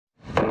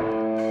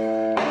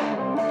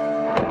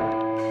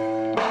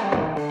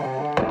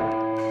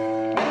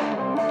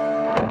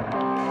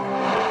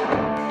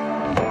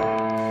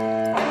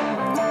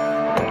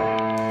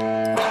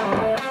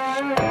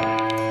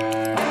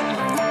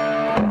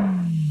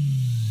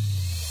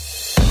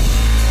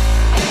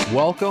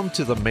Welcome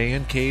to the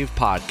Man Cave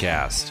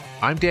Podcast.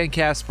 I'm Dan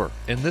Casper,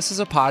 and this is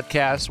a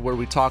podcast where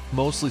we talk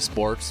mostly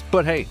sports,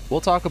 but hey,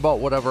 we'll talk about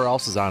whatever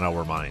else is on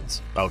our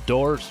minds.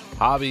 Outdoors,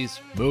 hobbies,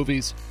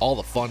 movies, all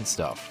the fun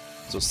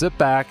stuff. So sit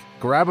back,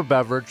 grab a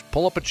beverage,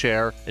 pull up a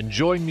chair, and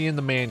join me in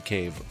the Man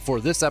Cave for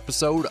this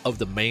episode of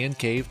the Man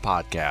Cave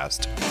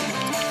Podcast.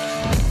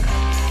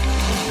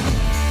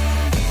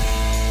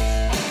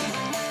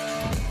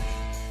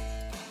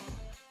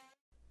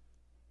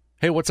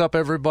 Hey, what's up,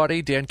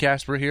 everybody? Dan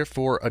Casper here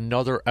for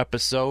another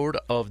episode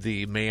of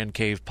the Man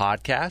Cave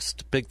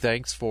Podcast. Big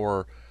thanks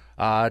for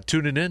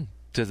tuning in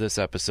to this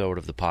episode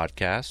of the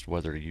podcast,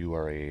 whether you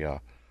are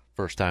a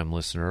first-time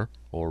listener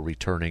or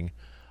returning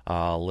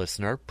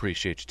listener.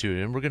 Appreciate you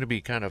tuning in. We're going to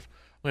be I'm going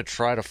to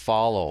try to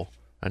follow.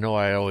 I know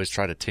I always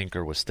try to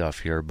tinker with stuff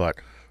here, but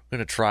I'm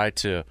going to try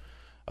to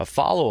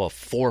follow a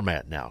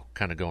format now,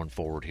 kind of going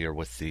forward here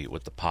with the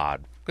pod.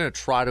 I'm going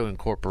to try to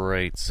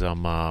incorporate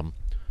some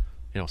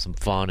some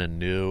fun and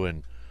new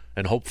and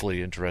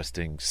hopefully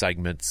interesting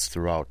segments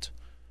throughout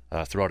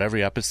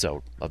every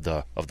episode of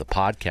the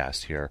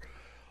podcast here.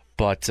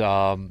 But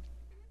going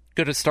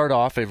to start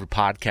off every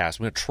podcast.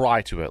 I'm going to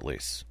try to, at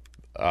least.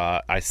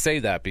 I say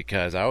that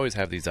because I always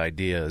have these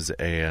ideas,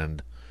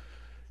 and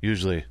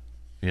usually,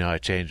 I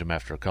change them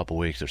after a couple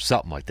weeks or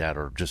something like that,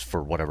 or just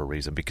for whatever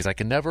reason, because I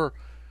can never,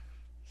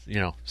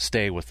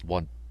 stay with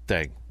one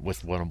thing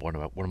with one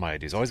of my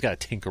ideas. I always got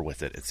to tinker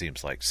with it, it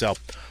seems like. So,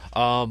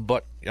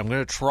 but I'm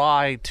going to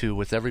try to,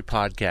 with every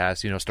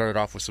podcast, start it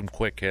off with some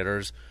quick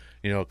hitters,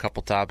 a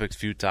couple topics,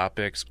 few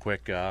topics,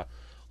 quick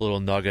little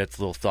nuggets,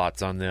 little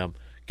thoughts on them,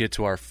 get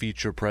to our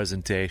feature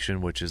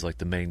presentation, which is like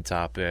the main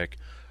topic,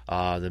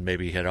 then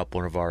maybe hit up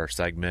one of our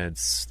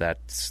segments that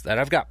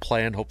I've got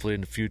planned, hopefully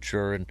in the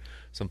future, and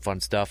some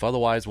fun stuff.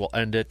 Otherwise, we'll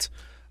end it,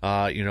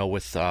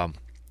 with a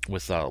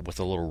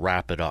little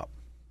wrap it up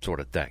sort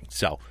of thing.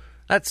 So,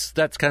 That's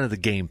kind of the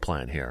game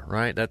plan here,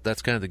 right?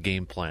 That's kind of the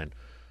game plan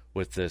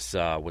with this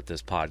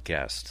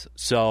podcast.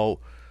 So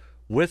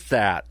with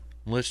that,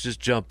 let's just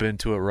jump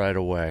into it right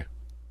away.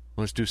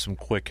 Let's do some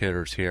quick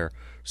hitters here.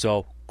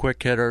 So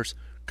quick hitters,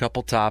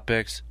 couple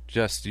topics,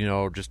 just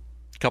a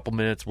couple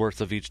minutes worth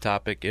of each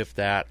topic, if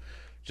that.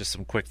 Just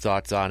some quick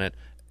thoughts on it.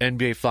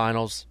 NBA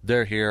Finals,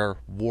 they're here.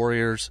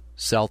 Warriors,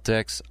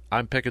 Celtics.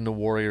 I'm picking the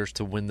Warriors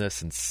to win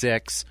this in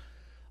 6.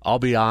 I'll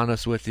be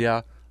honest with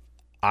you.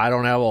 I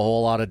don't have a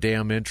whole lot of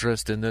damn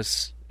interest in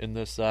this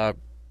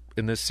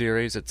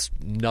series. It's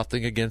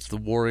nothing against the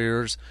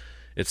Warriors.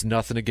 It's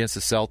nothing against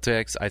the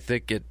Celtics. I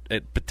think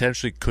it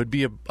potentially could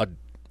be a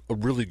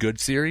really good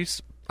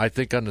series. I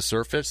think on the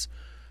surface,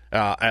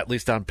 at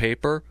least on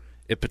paper,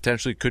 it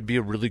potentially could be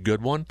a really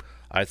good one.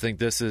 I think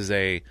this is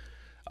a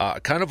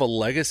kind of a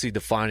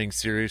legacy-defining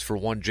series for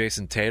one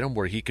Jason Tatum,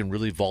 where he can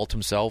really vault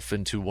himself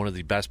into one of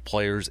the best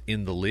players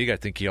in the league. I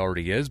think he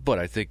already is, but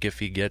I think if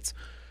he gets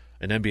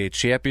an NBA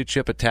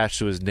championship attached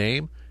to his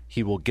name,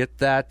 he will get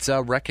that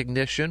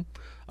recognition.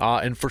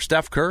 And for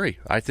Steph Curry,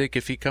 I think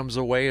if he comes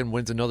away and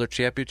wins another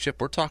championship,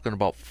 we're talking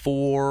about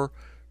 4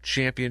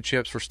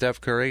 championships for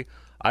Steph Curry.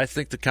 I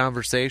think the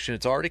conversation,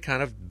 it's already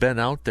kind of been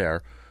out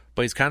there,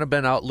 but he's kind of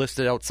been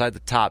listed outside the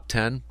top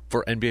 10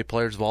 for NBA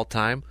players of all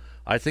time.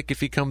 I think if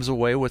he comes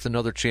away with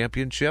another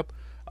championship,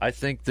 I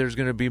think there's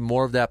going to be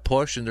more of that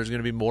push, and there's going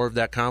to be more of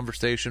that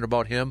conversation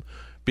about him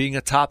being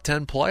a top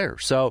 10 player.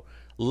 So,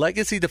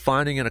 legacy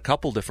defining in a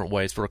couple different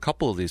ways for a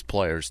couple of these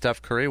players.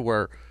 Steph Curry,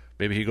 where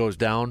maybe he goes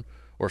down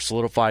or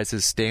solidifies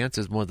his stance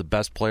as one of the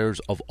best players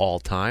of all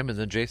time. And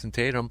then Jason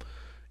Tatum,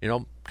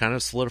 kind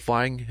of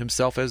solidifying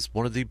himself as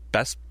one of the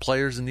best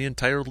players in the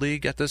entire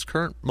league at this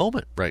current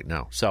moment right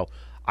now. So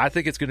I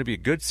think it's going to be a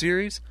good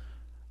series.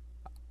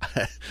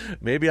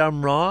 Maybe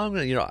I'm wrong.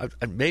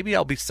 Maybe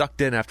I'll be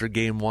sucked in after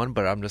game 1,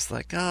 but I'm just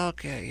like,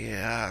 okay,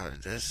 yeah,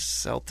 this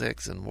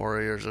Celtics and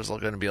Warriors, there's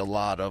going to be a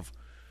lot of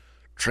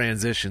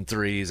transition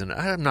threes, and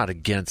I'm not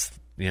against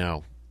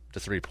the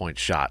 3-point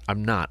shot.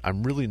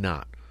 I'm really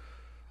not.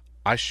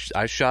 I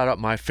shot up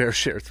my fair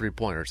share of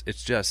 3-pointers.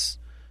 It's just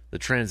the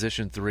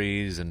transition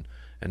threes and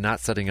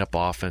not setting up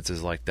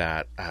offenses like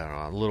that. I don't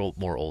know, a little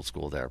more old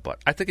school there, but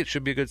I think it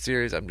should be a good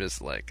series. I'm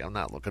just I'm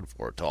not looking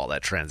forward to all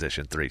that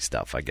transition 3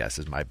 stuff, I guess,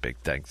 is my big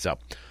thing. So,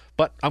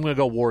 but I'm going to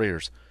go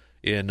Warriors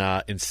in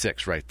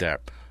 6 right there.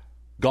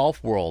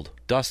 Golf World,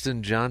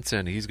 Dustin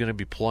Johnson, he's going to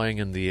be playing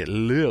in the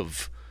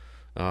LIV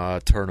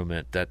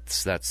tournament.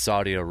 That's that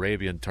Saudi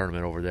Arabian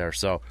tournament over there.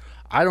 So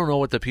I don't know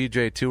what the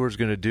PGA Tour is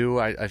going to do.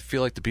 I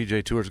feel like the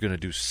PGA Tour is going to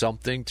do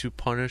something to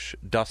punish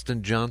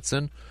Dustin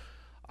Johnson.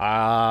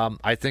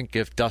 I think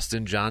if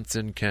Dustin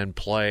Johnson can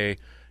play,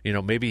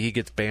 maybe he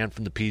gets banned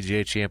from the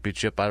PGA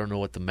Championship. I don't know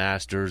what the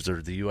Masters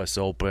or the U.S.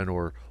 Open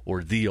or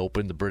the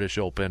Open, the British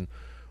Open,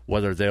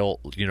 whether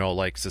they'll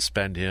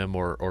suspend him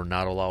or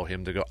not allow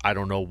him to go. I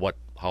don't know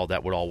how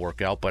that would all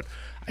work out, but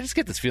I just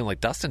get this feeling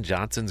like Dustin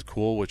Johnson's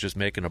cool with just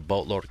making a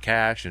boatload of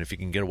cash, and if he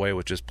can get away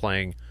with just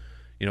playing,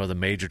 the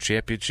major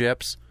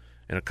championships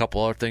and a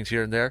couple other things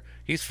here and there,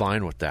 he's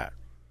fine with that.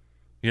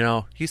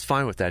 He's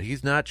fine with that.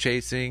 He's not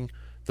chasing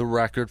the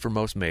record for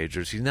most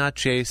majors. He's not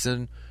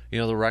chasing,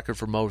 the record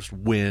for most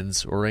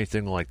wins or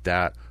anything like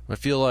that. I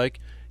feel like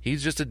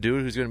he's just a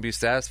dude who's going to be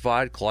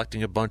satisfied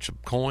collecting a bunch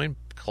of coin,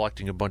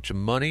 collecting a bunch of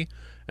money,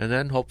 and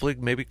then hopefully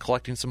maybe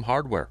collecting some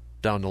hardware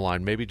down the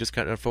line. Maybe just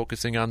kind of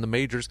focusing on the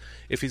majors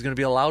if he's going to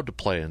be allowed to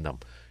play in them.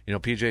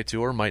 PGA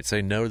Tour might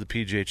say no to the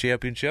PGA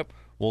Championship.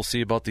 We'll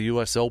see about the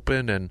U.S.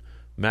 Open and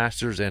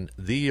Masters and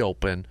the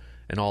Open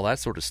and all that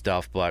sort of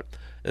stuff. But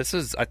this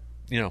is, a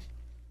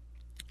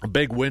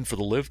big win for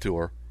the LIV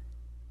Tour.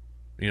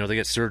 They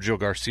get Sergio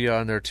Garcia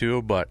on there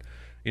too, but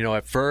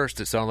at first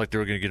it sounded like they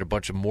were going to get a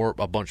bunch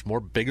more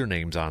bigger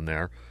names on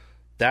there.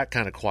 That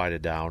kind of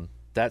quieted down,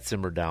 that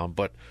simmered down,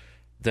 but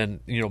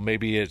then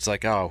maybe it's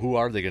like, oh, who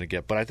are they going to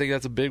get? But I think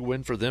that's a big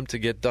win for them to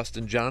get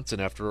Dustin Johnson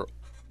after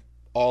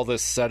all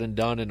this said and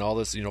done, and all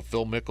this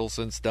Phil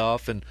Mickelson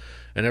stuff and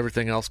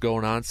everything else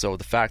going on. So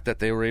the fact that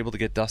they were able to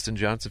get Dustin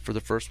Johnson for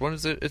the first one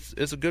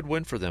is a good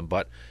win for them.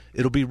 But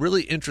it'll be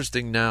really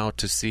interesting now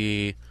to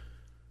see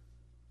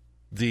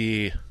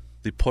the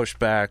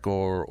pushback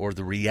or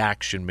the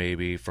reaction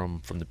maybe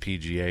from the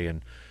PGA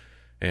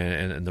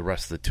and the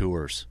rest of the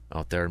tours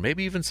out there, and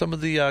maybe even some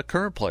of the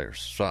current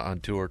players on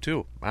tour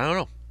too. I don't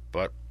know,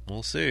 but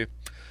we'll see.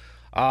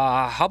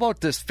 How about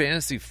this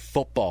fantasy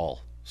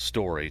football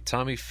story?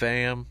 Tommy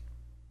Pham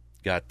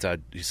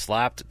he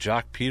slapped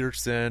Jock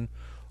Peterson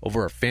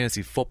over a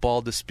fantasy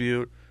football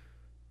dispute.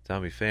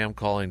 Tommy Pham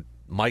calling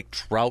Mike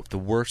Trout the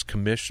worst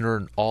commissioner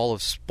in all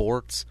of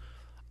sports.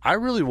 I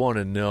really want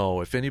to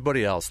know if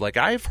anybody else, like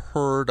I've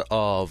heard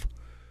of,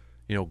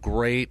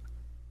 great,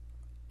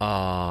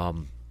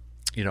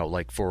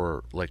 like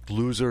for like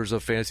losers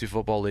of fantasy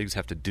football leagues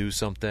have to do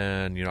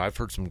something. I've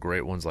heard some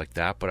great ones like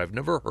that, but I've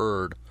never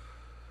heard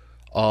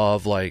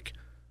of like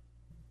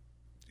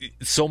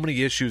so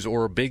many issues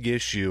or a big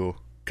issue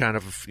kind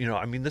of,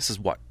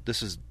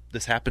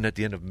 this happened at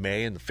the end of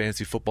May and the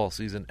fantasy football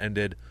season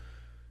ended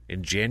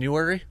in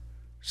January.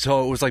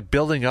 So it was like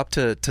building up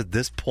to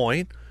this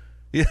point.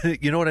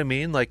 You know what I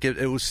mean? Like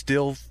it was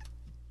still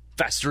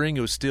festering.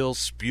 It was still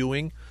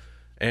spewing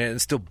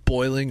and still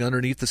boiling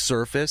underneath the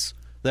surface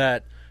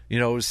that,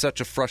 it was such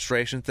a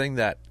frustration thing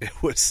that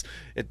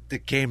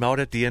it came out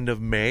at the end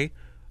of May.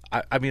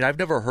 I mean, I've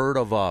never heard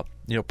of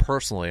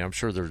personally, I'm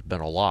sure there's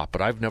been a lot,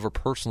 but I've never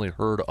personally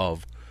heard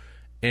of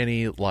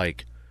any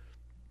like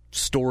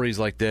stories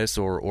like this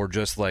or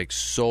just like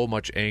so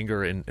much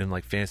anger in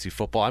like fantasy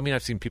football. I mean,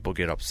 I've seen people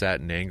get upset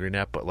and angry in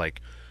that, but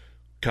like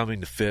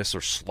coming to fists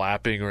or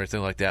slapping or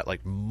anything like that,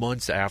 like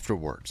months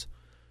afterwards.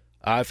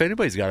 If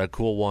anybody's got a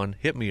cool one,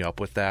 hit me up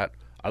with that.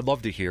 I'd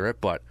love to hear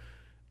it, but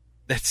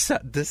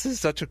this is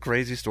such a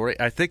crazy story.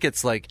 I think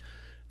it's like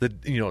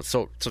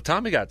so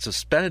Tommy got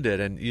suspended,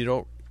 and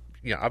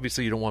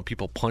obviously you don't want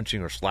people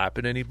punching or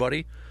slapping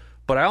anybody,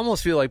 but I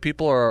almost feel like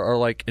people are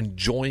like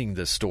enjoying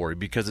this story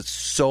because it's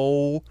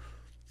so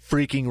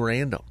freaking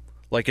random.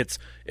 Like it's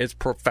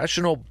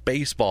professional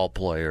baseball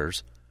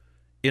players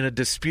in a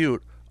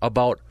dispute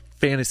about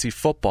fantasy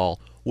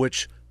football,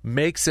 which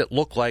makes it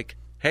look like,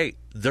 hey,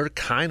 they're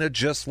kind of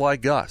just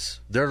like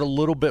us. They're a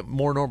little bit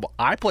more normal.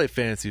 I play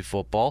fantasy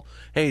football.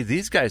 Hey,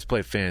 these guys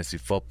play fantasy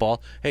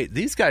football. Hey,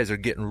 these guys are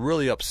getting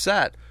really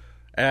upset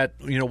at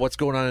what's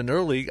going on in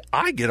their league.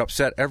 I get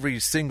upset every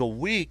single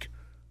week.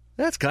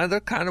 We're kind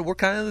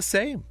of the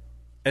same.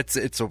 It's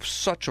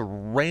such a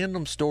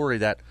random story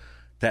that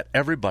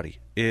everybody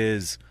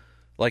is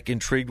like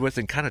intrigued with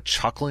and kind of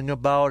chuckling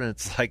about, and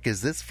it's like,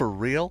 is this for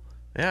real?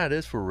 Yeah, it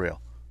is for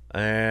real,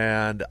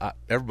 and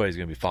everybody's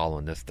going to be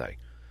following this thing.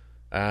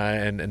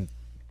 And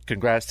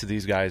congrats to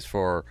these guys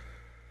for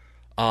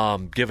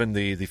giving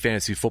the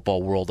fantasy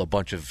football world a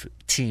bunch of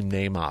team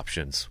name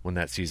options when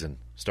that season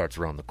starts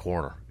around the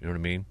corner. You know what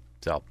I mean?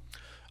 So,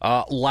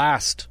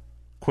 last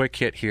quick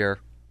hit here,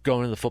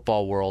 going to the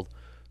football world,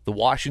 the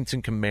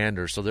Washington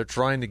Commanders. So they're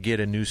trying to get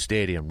a new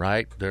stadium,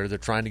 right? They're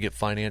trying to get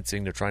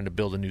financing. They're trying to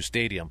build a new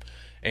stadium.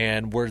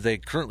 And where they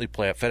currently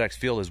play at FedEx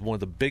Field is one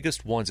of the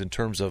biggest ones in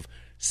terms of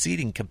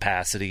seating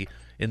capacity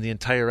in the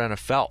entire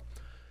NFL.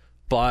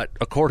 But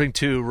according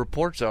to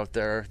reports out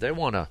there, they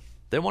want to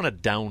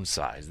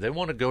downsize. They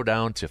want to go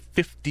down to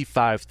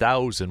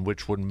 55,000,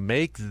 which would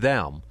make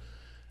them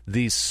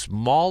the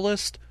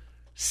smallest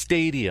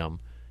stadium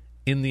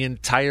in the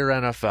entire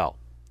NFL.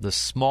 The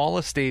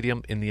smallest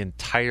stadium in the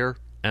entire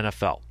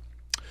NFL.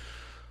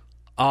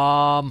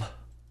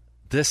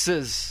 This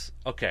is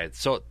okay.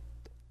 So,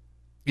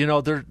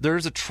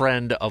 there's a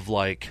trend of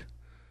like,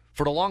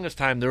 for the longest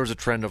time, there was a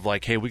trend of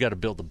like, hey, we got to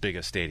build the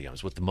biggest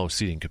stadiums with the most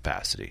seating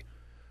capacity.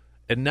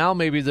 And now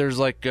maybe there's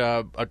like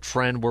a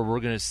trend where we're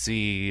going to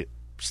see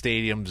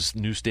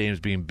new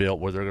stadiums being built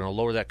where they're going to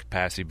lower that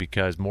capacity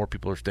because more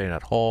people are staying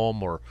at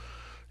home, or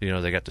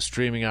they got the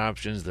streaming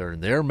options. They're in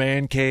their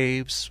man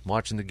caves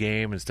watching the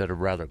game instead of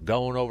rather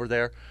going over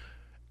there.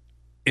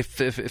 If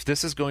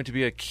this is going to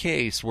be a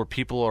case where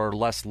people are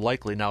less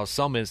likely, now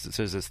some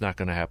instances it's not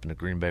going to happen to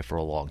Green Bay for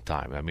a long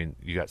time. I mean,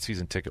 you got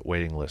season ticket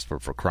waiting list for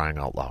crying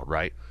out loud,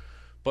 right?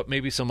 But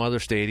maybe some other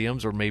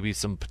stadiums or maybe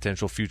some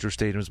potential future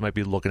stadiums might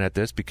be looking at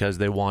this because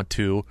they want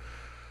to,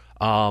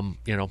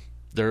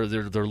 they're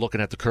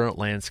looking at the current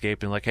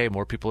landscape and like, hey,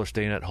 more people are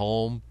staying at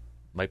home.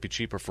 Might be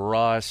cheaper for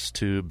us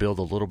to build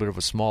a little bit of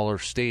a smaller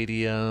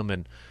stadium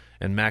and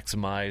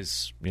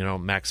maximize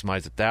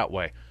it that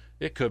way.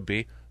 It could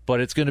be, but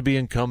it's going to be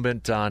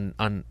incumbent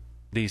on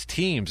these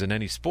teams in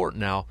any sport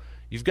now.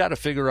 You've got to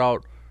figure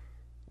out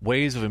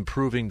ways of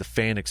improving the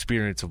fan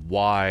experience of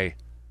why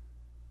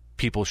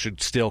people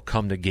should still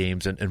come to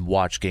games and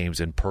watch games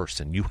in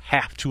person. You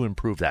have to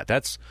improve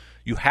that.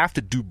 You have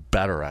to do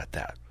better at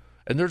that.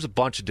 And there's a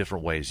bunch of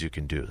different ways you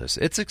can do this.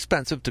 It's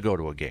expensive to go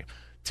to a game.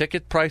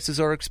 Ticket prices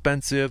are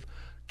expensive.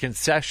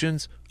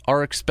 Concessions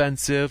are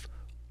expensive.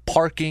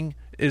 Parking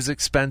is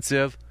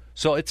expensive.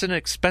 So it's an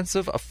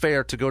expensive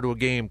affair to go to a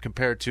game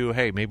compared to,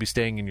 hey, maybe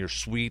staying in your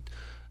suite,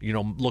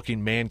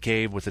 looking man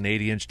cave with an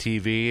 80-inch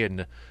TV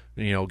and,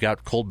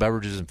 got cold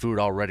beverages and food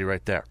already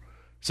right there.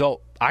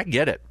 So I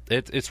get it.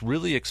 It's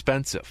really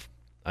expensive.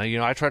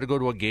 I try to go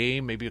to a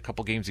game, maybe a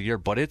couple games a year,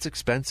 but it's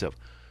expensive.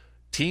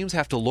 Teams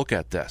have to look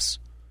at this.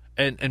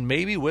 And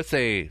maybe with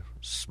a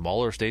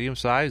smaller stadium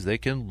size, they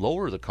can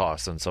lower the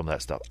cost on some of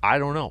that stuff. I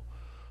don't know.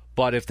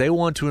 But if they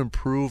want to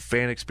improve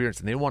fan experience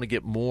and they want to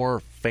get more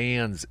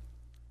fans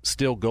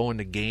still going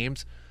to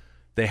games,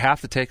 they have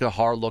to take a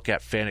hard look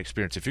at fan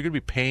experience. If you're going to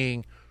be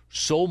paying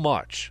so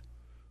much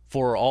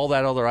for all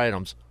that other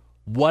items,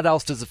 what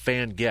else does a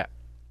fan get?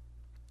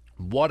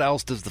 What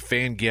else does the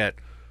fan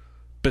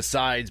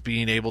besides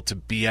being able to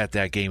be at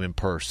that game in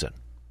person?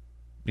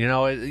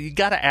 You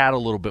got to add a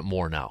little bit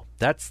more now.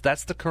 That's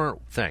the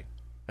current thing.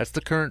 That's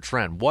the current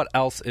trend. What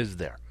else is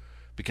there?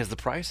 Because the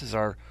prices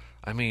are,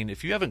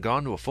 if you haven't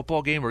gone to a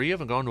football game or you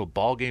haven't gone to a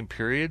ball game,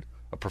 period,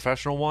 a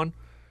professional one,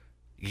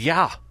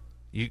 not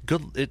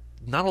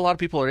a lot of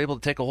people are able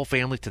to take a whole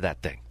family to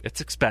that thing.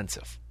 It's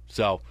expensive.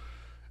 So,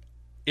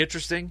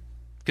 interesting,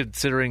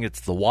 considering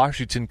it's the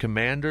Washington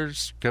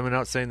Commanders coming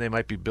out saying they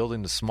might be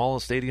building the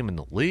smallest stadium in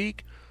the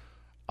league.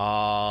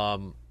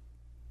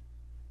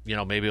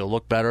 Maybe it'll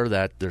look better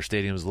that their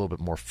stadium is a little bit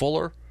more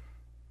fuller.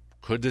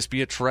 Could this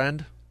be a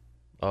trend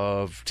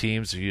of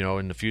teams,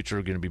 in the future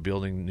are going to be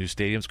building new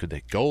stadiums? Could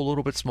they go a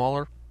little bit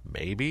smaller?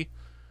 Maybe.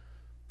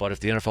 But if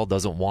the NFL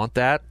doesn't want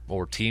that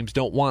or teams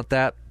don't want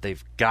that,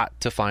 they've got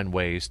to find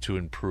ways to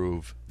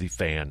improve the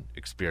fan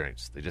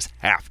experience. They just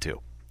have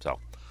to. So,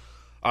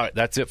 all right,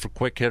 that's it for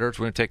Quick Hitters.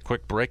 We're going to take a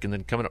quick break, and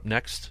then coming up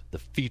next, the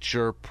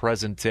feature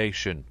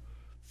presentation.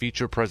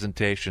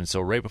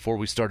 So right before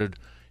we started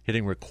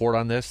hitting record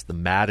on this, the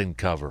Madden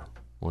cover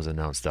was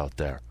announced out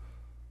there.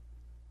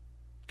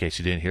 In case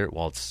you didn't hear it,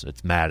 well,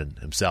 it's Madden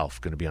himself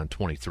going to be on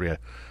 23.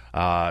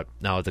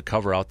 Now the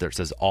cover out there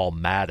says All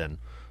Madden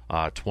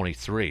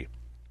 23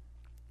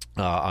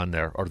 on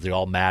there, or the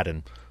All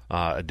Madden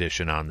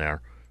edition on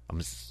there.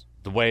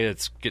 The way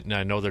it's getting,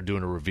 I know they're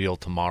doing a reveal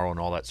tomorrow and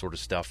all that sort of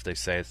stuff. They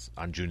say it's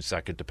on June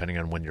 2nd, depending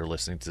on when you're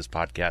listening to this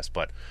podcast.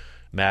 But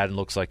Madden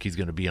looks like he's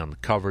going to be on the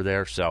cover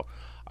there. So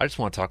I just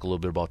want to talk a little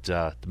bit about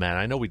the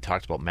Madden. I know we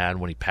talked about Madden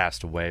when he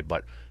passed away,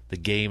 but the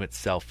game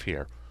itself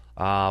here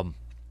kind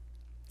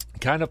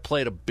of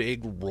played a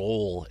big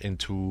role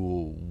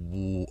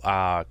into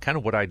kind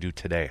of what I do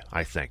today,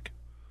 I think.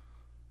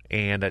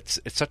 And it's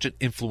such an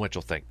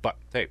influential thing. But,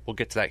 hey, we'll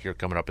get to that here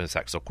coming up in a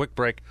sec. So, quick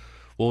break.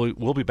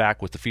 We'll be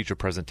back with the feature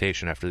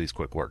presentation after these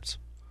quick words.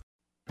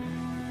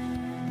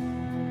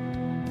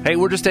 Hey,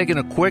 we're just taking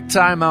a quick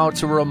time out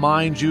to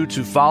remind you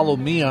to follow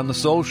me on the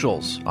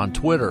socials, on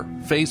Twitter,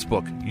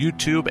 Facebook,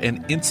 YouTube,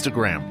 and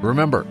Instagram.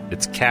 Remember,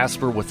 it's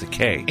Casper with a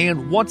K.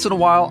 And once in a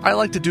while, I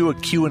like to do a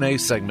Q&A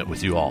segment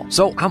with you all.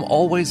 So I'm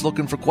always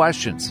looking for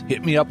questions.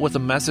 Hit me up with a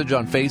message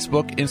on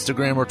Facebook,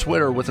 Instagram, or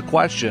Twitter with a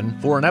question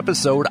for an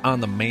episode on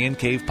the Man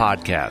Cave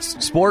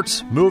Podcast.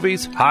 Sports,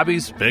 movies,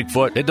 hobbies,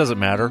 Bigfoot, it doesn't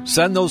matter.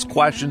 Send those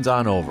questions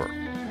on over.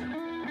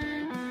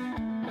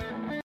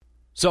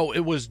 So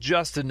it was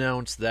just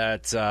announced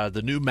that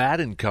the new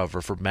Madden cover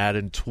for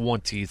Madden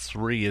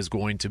 23 is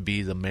going to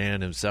be the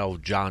man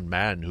himself, John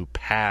Madden, who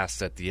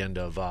passed at the end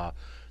of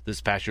this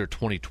past year,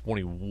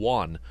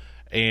 2021.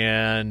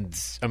 And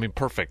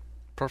perfect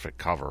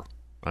cover.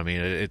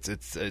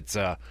 It's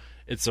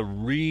a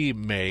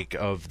remake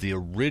of the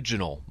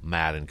original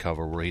Madden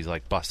cover where he's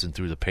like busting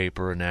through the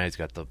paper, and now he's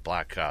got the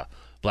black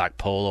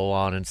polo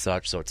on and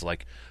such. So it's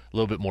like a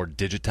little bit more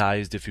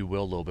digitized, if you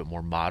will, a little bit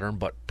more modern,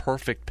 but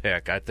perfect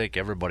pick. I think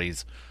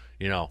everybody's,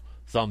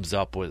 thumbs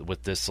up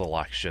with this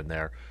selection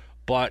there.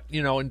 But,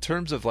 in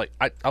terms of,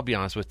 I'll be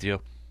honest with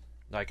you,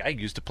 I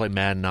used to play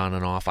Madden on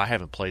and off. I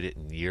haven't played it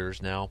in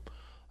years now,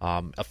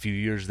 a few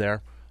years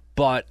there.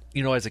 But,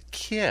 as a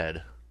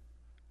kid,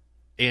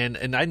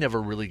 and I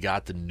never really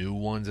got the new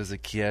ones as a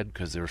kid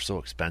because they were so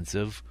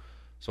expensive.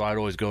 So I'd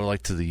always go,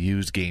 to the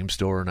used game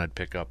store, and I'd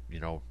pick up,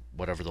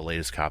 whatever the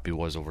latest copy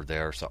was over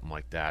there or something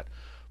like that.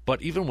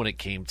 But even when it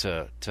came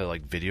to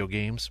video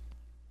games,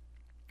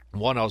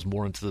 one, I was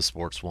more into the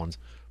sports ones,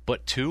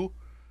 but two,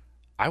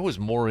 I was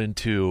more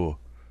into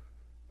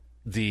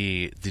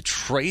the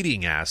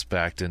trading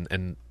aspect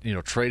and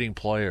trading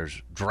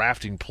players,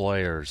 drafting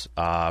players,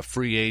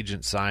 free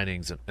agent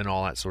signings, and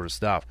all that sort of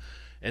stuff.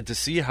 And to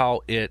see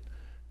how it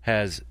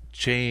has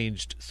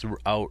changed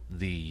throughout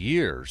the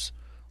years.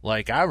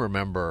 Like, I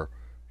remember,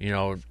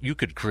 you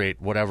could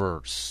create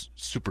whatever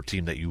super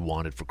team that you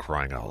wanted, for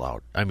crying out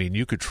loud. I mean,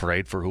 you could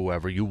trade for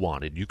whoever you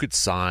wanted. You could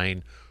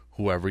sign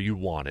whoever you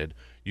wanted.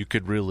 You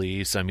could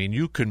release. I mean,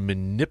 you could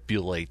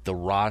manipulate the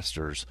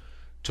rosters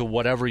to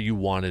whatever you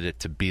wanted it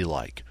to be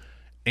like.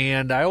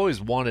 And I always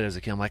wanted, as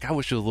a kid, I'm like, I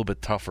wish it was a little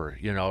bit tougher.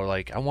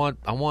 Like, I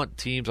want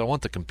teams, I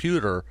want the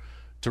computer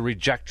to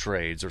reject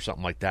trades or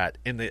something like that.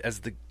 And as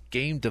the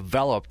game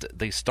developed,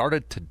 they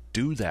started to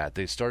do that.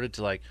 They started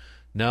to, like,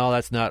 no,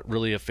 that's not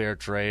really a fair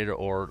trade.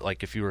 Or,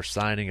 like, if you were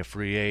signing a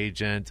free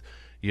agent,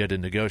 you had to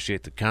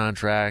negotiate the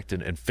contract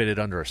and fit it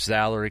under a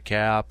salary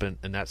cap and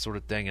that sort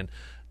of thing. And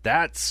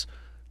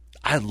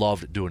I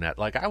loved doing that.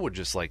 Like, I would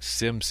just, like,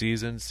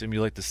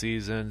 simulate the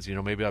seasons.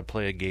 Maybe I'd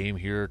play a game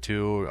here or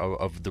two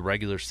of the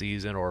regular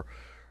season or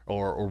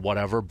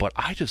whatever. But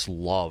I just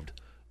loved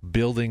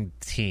building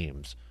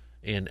teams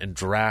and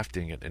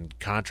drafting and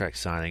contract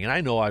signing. And I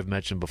know I've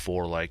mentioned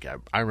before, like,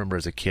 I remember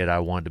as a kid, I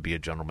wanted to be a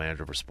general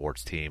manager of a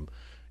sports team.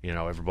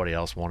 Everybody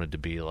else wanted to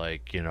be,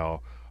 like,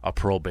 a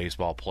pro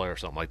baseball player or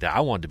something like that.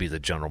 I wanted to be the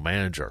general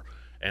manager.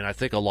 And I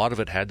think a lot of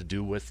it had to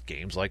do with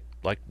games like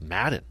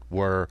Madden,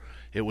 where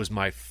it was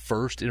my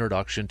first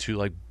introduction to,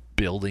 like,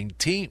 building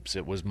teams.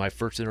 It was my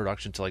first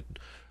introduction to, like,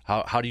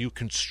 how do you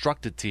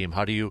construct a team?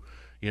 How do you,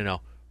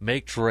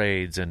 make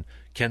trades? And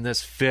can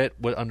this fit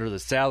under the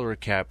salary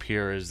cap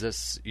here? Is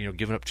this,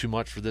 giving up too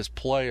much for this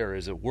player?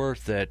 Is it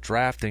worth it?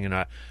 Drafting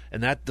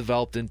and that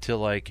developed into,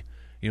 like,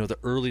 the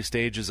early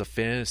stages of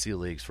fantasy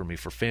leagues for me,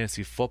 for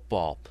fantasy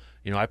football.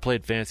 I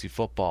played fantasy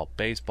football,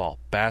 baseball,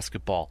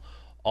 basketball,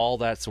 all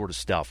that sort of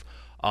stuff.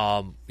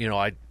 And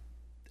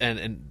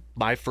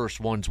my first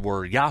ones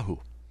were Yahoo,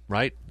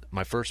 right?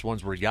 My first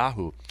ones were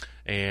Yahoo.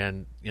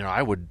 And,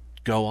 I would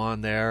go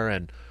on there,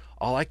 and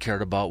all I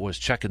cared about was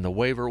checking the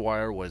waiver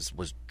wire, was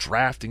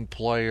drafting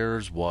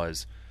players,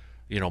 was,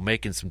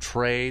 making some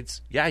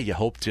trades. Yeah, you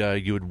hoped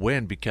you would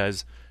win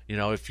because,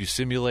 if you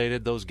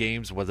simulated those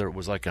games, whether it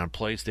was like on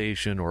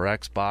PlayStation or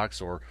Xbox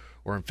or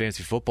in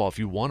fantasy football, if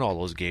you won all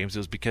those games, it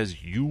was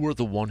because you were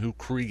the one who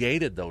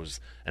created those.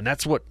 And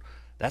that's what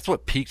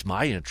piqued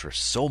my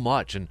interest so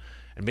much. And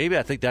maybe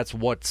I think that's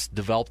what's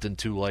developed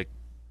into, like,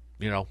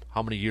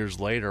 how many years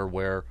later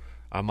where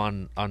I'm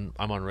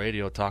on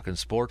radio talking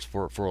sports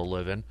for a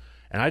living,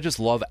 and I just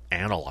love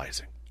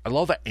analyzing. I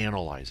love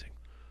analyzing.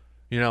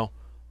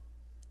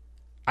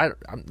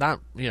 I'm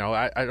not,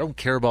 I don't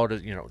care about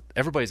it.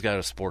 Everybody's got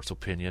a sports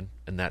opinion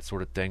and that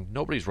sort of thing.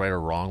 Nobody's right or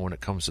wrong when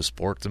it comes to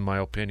sports, in my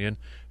opinion.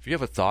 If you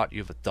have a thought,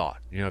 you have a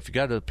thought. If you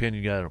got an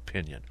opinion, you got an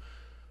opinion.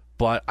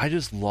 But I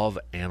just love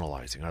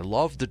analyzing. I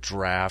love the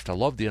draft. I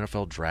love the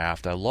NFL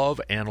draft. I love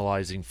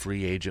analyzing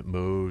free agent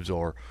moves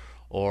or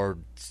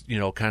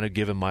kind of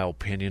giving my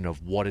opinion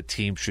of what a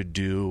team should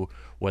do,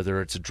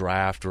 whether it's a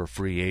draft or a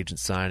free agent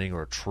signing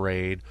or a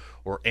trade,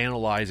 or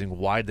analyzing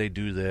why they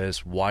do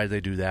this, why they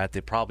do that.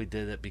 They probably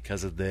did it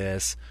because of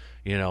this,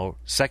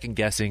 second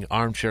guessing,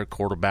 armchair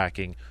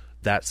quarterbacking,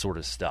 that sort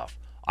of stuff.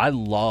 I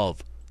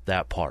love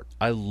that part.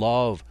 I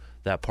love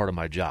that part of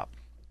my job.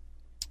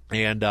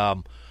 And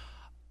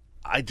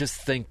I just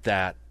think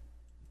that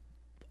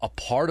a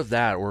part of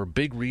that, or a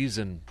big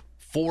reason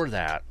for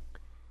that,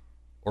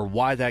 or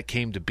why that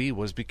came to be,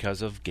 was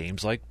because of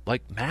games like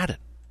Madden.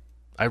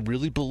 I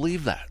really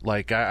believe that.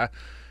 Like,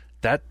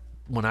 that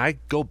when I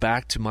go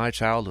back to my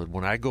childhood,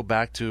 when I go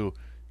back to,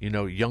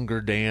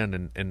 younger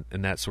Dan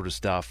and that sort of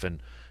stuff,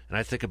 and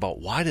I think about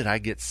why did I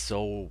get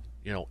so,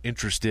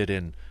 interested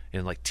in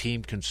like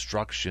team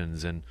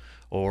constructions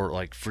or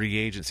like free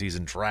agencies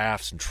and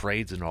drafts and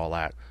trades and all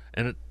that.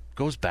 And it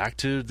goes back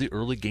to the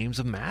early games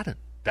of Madden.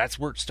 That's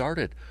where it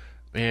started.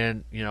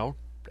 And,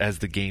 as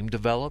the game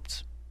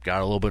developed, got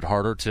a little bit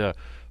harder to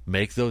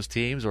make those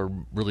teams, or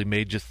really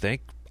made you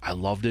think, I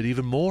loved it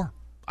even more.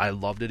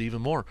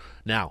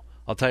 Now,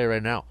 I'll tell you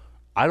right now,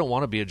 I don't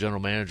want to be a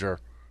general manager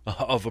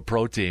of a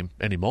pro team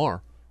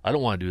anymore. I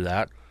don't want to do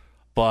that.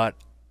 But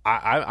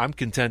I'm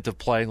content of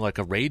playing like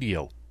a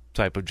radio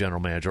type of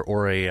general manager,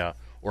 or a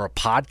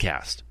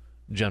podcast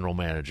general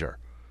manager.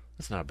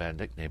 That's not a bad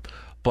nickname.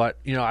 But,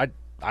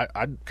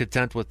 I'm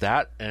content with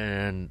that,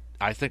 and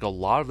I think a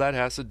lot of that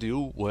has to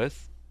do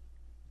with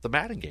the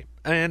Madden game.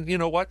 And you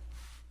know what?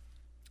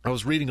 I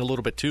was reading a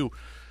little bit too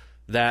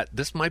that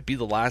this might be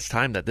the last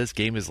time that this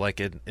game is like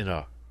in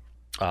a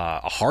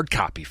hard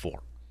copy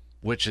form,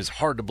 which is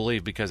hard to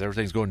believe because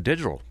everything's going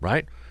digital,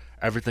 right?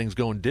 Everything's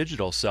going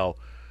digital. So,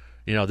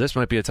 this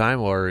might be a time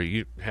where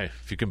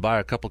if you can buy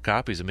a couple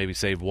copies and maybe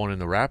save one in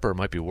the wrapper, it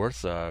might be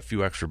worth a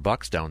few extra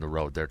bucks down the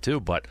road there too.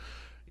 But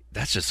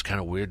that's just kind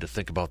of weird to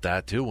think about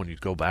that too when you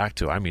go back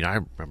to. I mean, I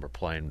remember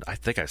playing. I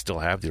think I still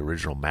have the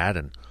original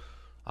Madden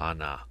on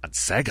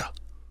Sega.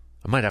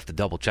 I might have to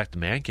double check the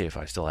Man Cave if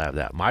I still have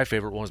that. My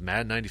favorite one was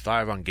Madden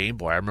 95 on Game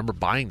Boy. I remember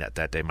buying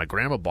that day. My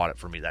grandma bought it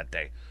for me that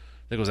day.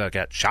 I think it was like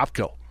at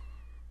Shopko.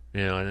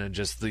 And then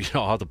just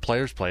how the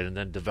players played, and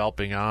then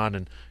developing on,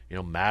 and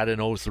Madden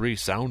 03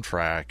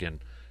 soundtrack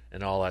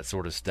and all that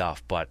sort of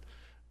stuff. But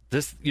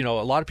this, a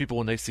lot of people,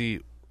 when they see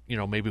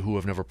maybe who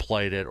have never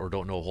played it or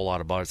don't know a whole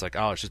lot about it. It's like,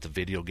 oh, it's just a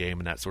video game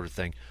and that sort of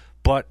thing.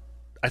 But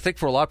I think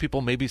for a lot of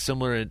people, maybe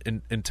similar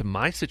into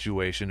my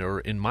situation or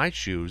in my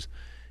shoes,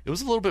 it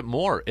was a little bit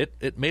more.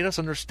 It made us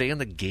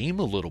understand the game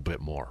a little bit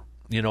more.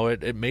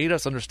 It made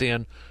us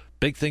understand.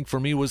 Big thing for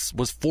me was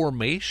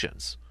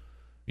formations.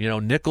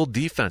 Nickel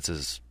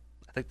defenses.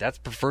 I think that's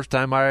the first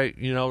time I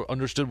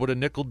understood what a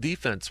nickel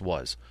defense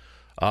was.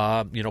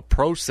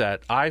 Pro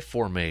set, I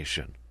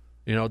formation.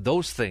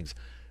 Those things.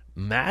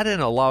 Madden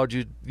allowed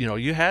you.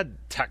 You had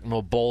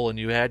Tecmo Bowl and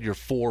you had your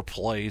 4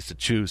 plays to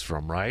choose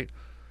from, right?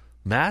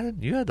 Madden,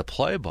 you had the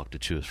playbook to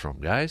choose from,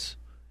 guys.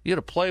 You had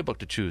a playbook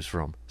to choose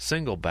from.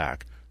 Single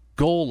back,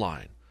 goal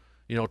line,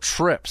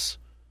 trips.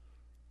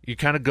 You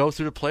kind of go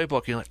through the playbook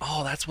and you're like,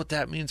 oh, that's what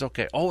that means.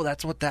 Okay. Oh,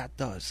 that's what that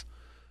does.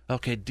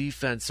 Okay,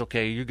 defense.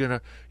 Okay, you're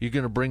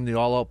gonna bring the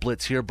all-out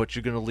blitz here, but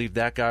you're gonna leave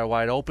that guy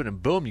wide open,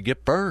 and boom, you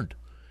get burned.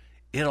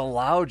 It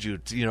allowed you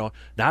to,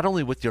 not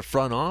only with your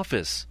front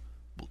office,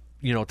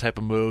 type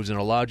of moves, and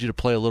allowed you to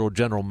play a little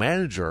general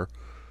manager.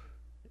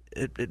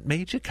 It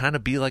made you kind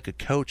of be like a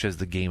coach as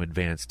the game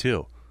advanced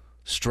too.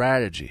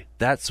 Strategy,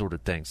 that sort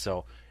of thing.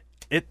 So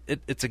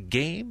it's a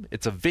game.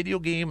 It's a video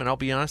game, and I'll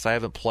be honest, I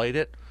haven't played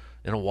it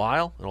in a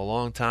while, in a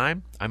long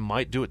time. I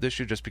might do it this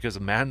year just because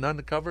of Madden on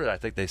the cover. I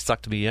think they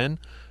sucked me in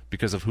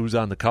because of who's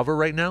on the cover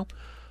right now.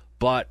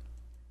 But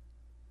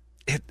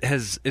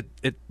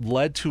it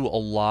led to a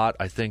lot,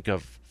 I think,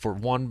 for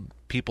one,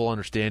 people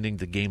understanding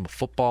the game of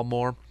football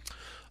more,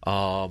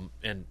 and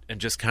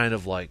just kind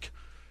of like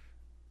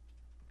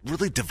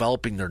really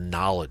developing their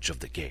knowledge of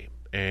the game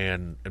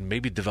and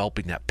maybe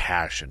developing that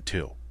passion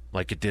too,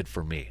 like it did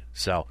for me.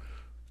 So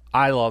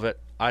I love it.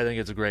 I think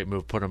it's a great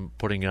move putting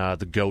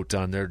the GOAT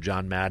on there,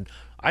 John Madden.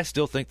 I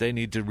still think they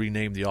need to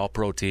rename the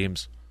All-Pro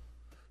teams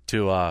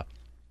to All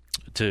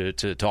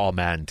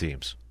Madden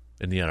teams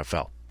in the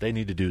NFL. They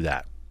need to do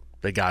that.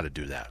 They got to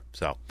do that.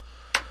 So,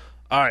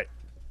 all right,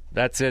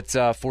 that's it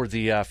for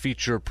the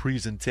feature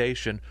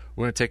presentation.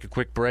 We're going to take a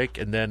quick break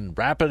and then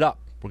wrap it up.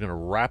 We're going to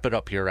wrap it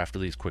up here after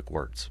these quick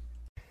words.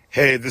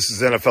 Hey, this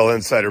is NFL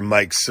Insider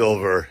Mike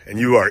Silver, and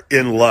you are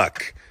in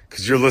luck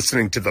because you're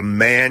listening to the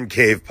Man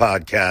Cave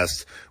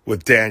podcast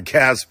with Dan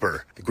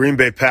Casper. The Green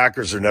Bay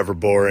Packers are never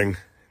boring.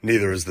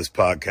 Neither is this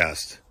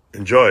podcast.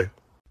 Enjoy.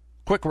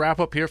 Quick wrap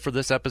up here for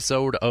this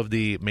episode of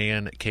the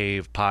Man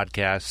Cave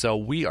podcast. So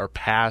we are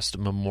past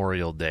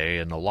Memorial Day,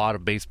 and a lot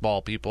of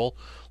baseball people,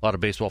 a lot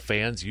of baseball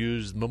fans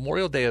use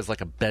Memorial Day as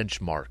like a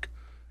benchmark.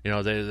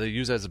 They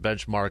use it as a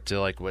benchmark to,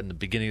 like, when the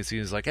beginning of the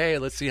season is like, hey,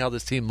 let's see how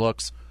this team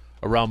looks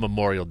around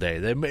Memorial Day.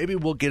 Then maybe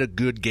we'll get a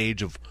good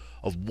gauge of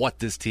what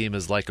this team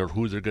is like or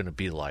who they're going to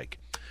be like.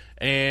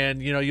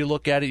 And, you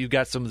look at it, you've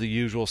got some of the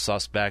usual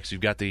suspects. You've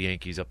got the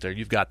Yankees up there.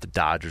 You've got the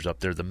Dodgers up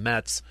there. The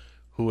Mets,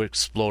 who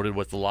exploded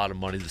with a lot of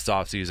money this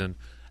offseason,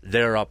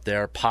 they're up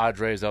there.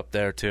 Padres up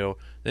there, too.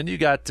 Then you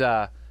got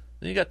the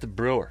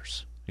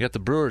Brewers. You got the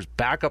Brewers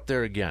back up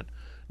there again.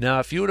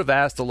 Now, if you would have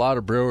asked a lot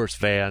of Brewers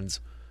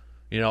fans,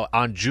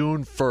 on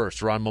June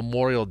 1st or on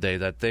Memorial Day,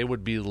 that they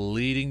would be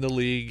leading the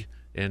league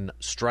in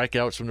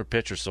strikeouts from their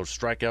pitchers, so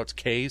strikeouts,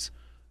 Ks,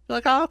 you're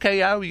like, oh, okay,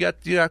 yeah,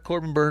 you got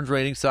Corbin Burns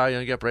reigning Cy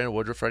Young, you got Brandon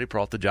Woodruff, Freddie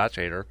Peralta, Josh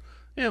Hader.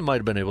 You might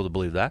have been able to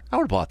believe that. I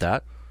would have bought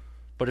that.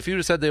 But if you would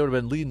have said they would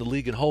have been leading the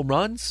league in home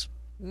runs,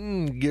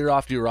 gear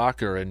off to your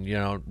rocker, and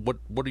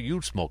what are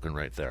you smoking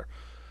right there?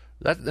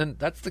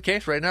 That's the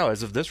case right now.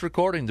 As of this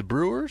recording, the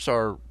Brewers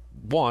are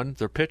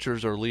their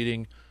pitchers are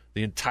leading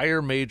the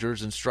entire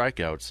majors in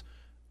strikeouts,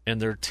 and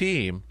their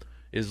team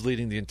is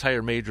leading the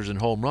entire majors in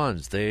home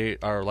runs. They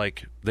are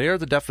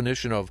the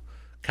definition of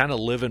kind of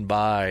living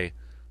by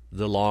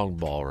the long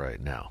ball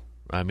right now.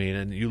 I mean,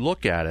 and you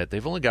look at it,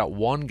 they've only got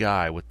one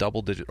guy with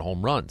double-digit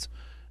home runs,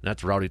 and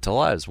that's Rowdy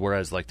Tellez,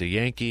 whereas like the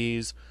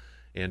Yankees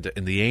and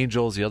the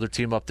Angels, the other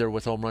team up there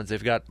with home runs,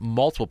 they've got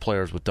multiple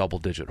players with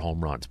double-digit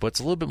home runs, but it's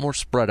a little bit more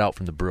spread out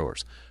from the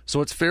Brewers.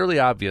 So it's fairly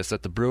obvious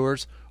that the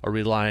Brewers are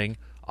relying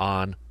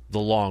on the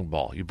long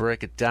ball. You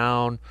break it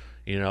down,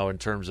 in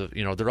terms of,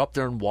 they're up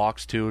there in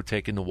walks too,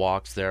 taking the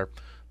walks there,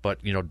 but,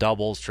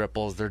 doubles,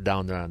 triples, they're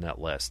down there on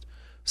that list.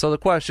 So the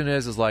question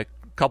is like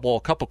a couple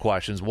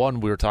questions.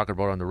 One we were talking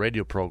about on the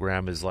radio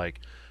program is like,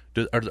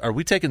 are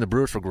we taking the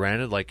Brewers for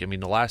granted? Like, I mean,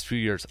 the last few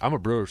years, I'm a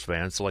Brewers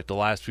fan, so like the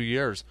last few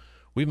years,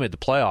 we made the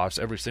playoffs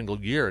every single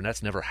year, and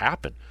that's never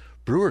happened.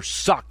 Brewers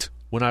sucked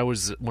when I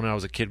was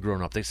a kid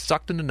growing up. They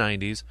sucked in the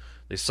 90s.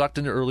 They sucked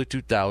in the early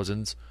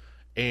 2000s,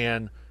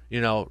 and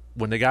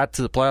when they got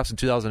to the playoffs in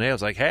 2008, I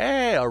was like,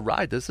 hey, all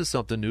right, this is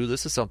something new.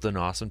 This is something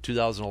awesome.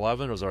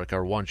 2011 was like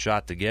our one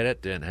shot to get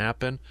it. Didn't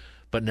happen.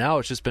 But now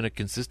it's just been a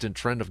consistent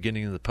trend of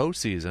getting into the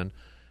postseason.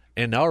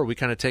 And now are we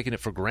kind of taking it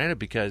for granted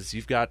because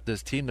you've got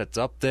this team that's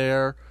up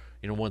there,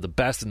 one of the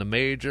best in the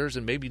majors,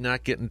 and maybe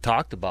not getting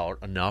talked about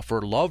enough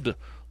or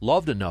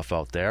loved enough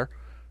out there.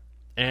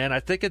 And I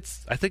think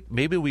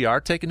maybe we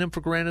are taking them for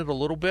granted a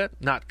little bit,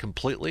 not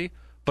completely,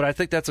 but I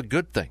think that's a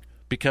good thing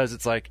because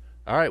it's like,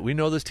 all right, we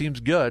know this team's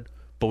good,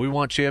 but we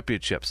want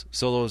championships.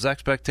 So those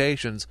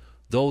expectations,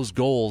 those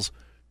goals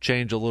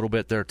change a little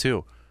bit there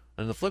too.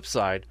 On the flip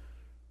side,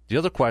 the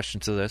other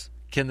question to this,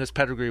 can this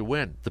pedigree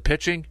win? The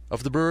pitching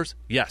of the Brewers?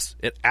 Yes,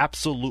 it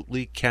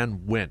absolutely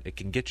can win. It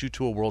can get you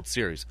to a World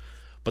Series.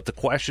 But the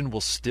question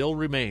will still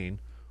remain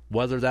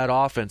whether that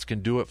offense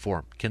can do it for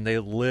them. Can they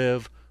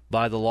live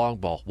by the long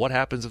ball? What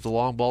happens if the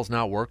long ball's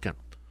not working?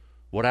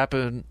 What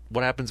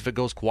happens if it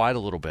goes quiet a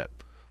little bit?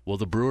 Will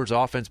the Brewers'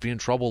 offense be in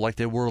trouble like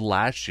they were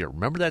last year?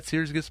 Remember that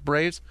series against the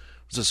Braves?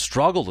 It was a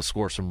struggle to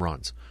score some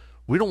runs.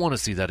 We don't want to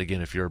see that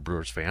again if you're a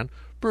Brewers fan.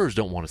 Brewers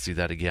don't want to see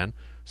that again.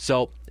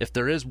 So if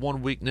there is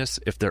one weakness,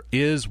 if there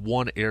is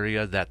one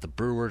area that the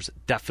Brewers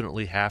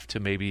definitely have to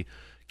maybe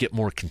get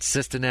more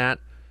consistent at,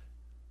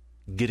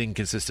 getting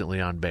consistently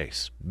on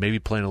base, maybe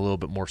playing a little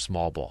bit more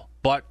small ball.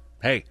 But,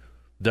 hey,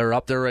 they're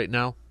up there right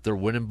now. They're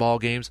winning ball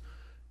games.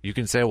 You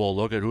can say, well,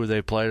 look at who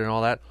they played and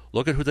all that.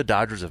 Look at who the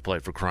Dodgers have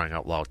played, for crying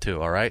out loud, too,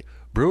 all right?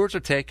 Brewers are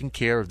taking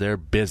care of their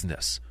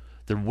business.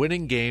 They're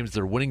winning games.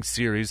 They're winning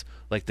series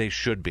like they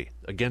should be,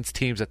 against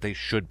teams that they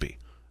should be,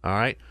 all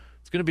right?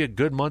 It's going to be a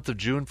good month of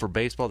June for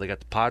baseball. They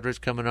got the Padres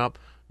coming up,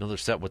 another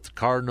set with the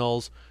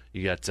Cardinals.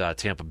 You got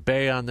Tampa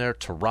Bay on there,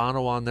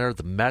 Toronto on there,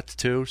 the Mets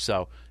too.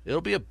 So it'll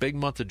be a big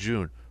month of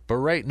June. But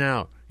right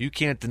now, you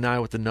can't deny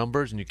with the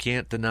numbers and you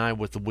can't deny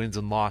with the wins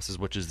and losses,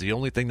 which is the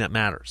only thing that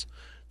matters.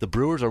 The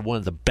Brewers are one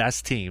of the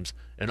best teams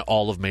in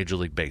all of Major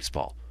League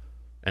Baseball.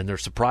 And they're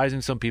surprising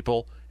some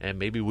people, and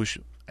maybe we're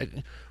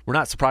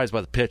not surprised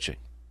by the pitching,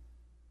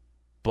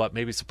 but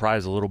maybe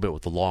surprised a little bit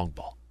with the long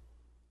ball,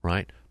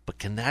 right? But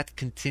can that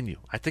continue?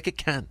 I think it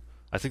can.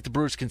 I think the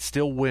Brewers can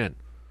still win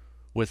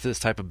with this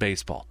type of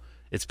baseball.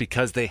 It's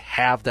because they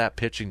have that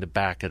pitching to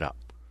back it up.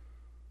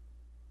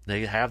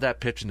 They have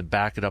that pitching to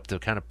back it up to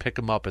kind of pick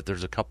them up if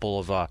there's a couple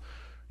of,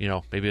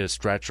 maybe a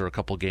stretch or a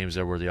couple of games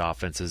there where the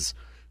offense is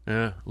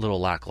a little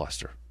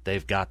lackluster.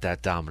 They've got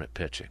that dominant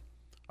pitching.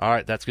 All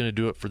right, that's going to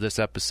do it for this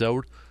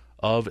episode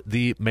of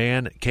the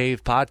Man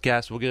Cave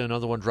Podcast. We'll get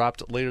another one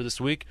dropped later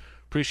this week.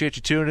 Appreciate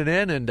you tuning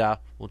in, and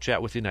we'll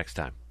chat with you next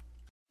time.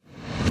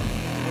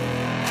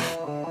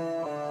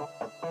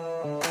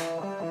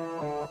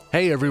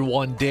 Hey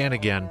everyone, Dan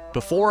again.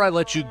 Before I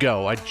let you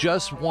go, I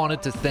just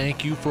wanted to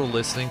thank you for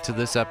listening to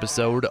this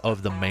episode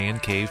of the Man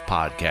Cave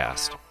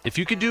Podcast. If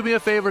you could do me a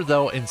favor,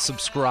 though, and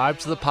subscribe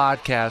to the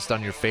podcast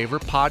on your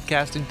favorite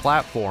podcasting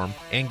platform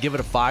and give it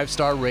a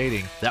 5-star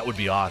rating, that would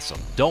be awesome.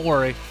 Don't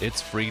worry,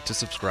 it's free to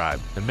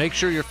subscribe. And make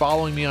sure you're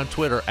following me on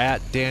Twitter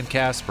at Dan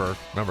Casper.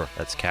 Remember,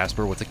 that's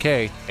Casper with a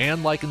K.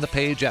 And liking the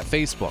page at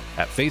Facebook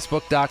at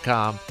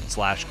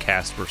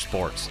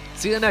facebook.com/CasperSports.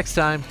 See you next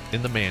time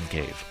in the Man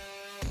Cave.